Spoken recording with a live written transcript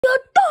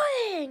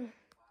anything.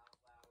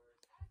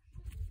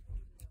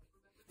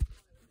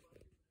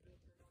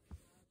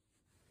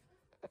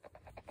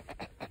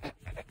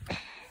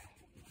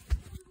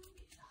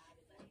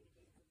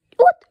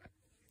 What?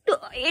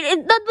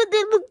 That's what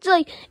it looks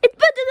like. It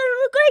better than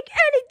look like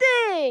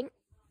anything.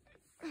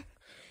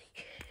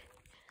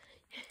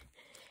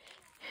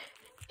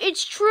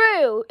 It's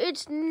true.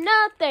 It's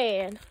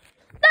nothing.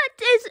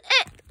 That is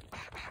it.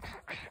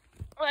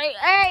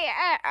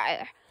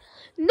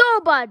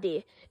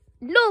 Nobody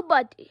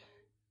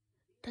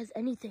does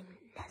anything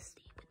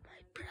nasty with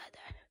my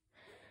brother.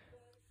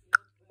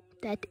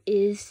 That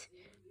is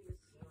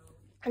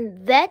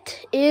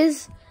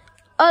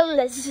a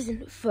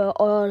lesson for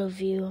all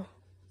of you.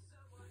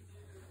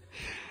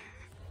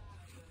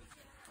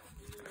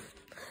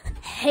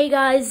 Hey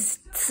guys,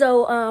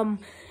 so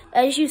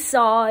as you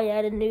saw, I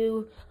had a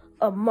new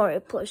Mario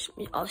plush.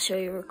 I'll show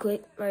you real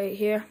quick right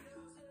here.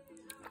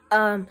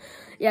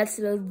 Yeah,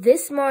 so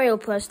this Mario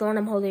plush, the one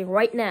I'm holding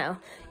right now,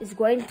 is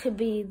going to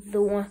be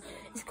the one.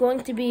 It's going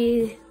to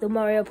be the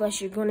Mario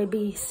plush you're going to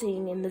be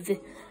seeing in the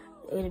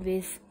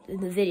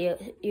video.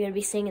 You're gonna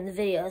be seeing in the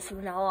videos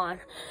from now on.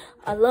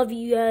 I love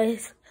you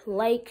guys.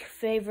 Like,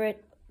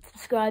 favorite,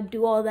 subscribe,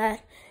 do all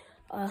that.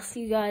 I'll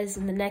see you guys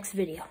in the next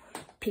video.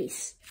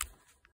 Peace.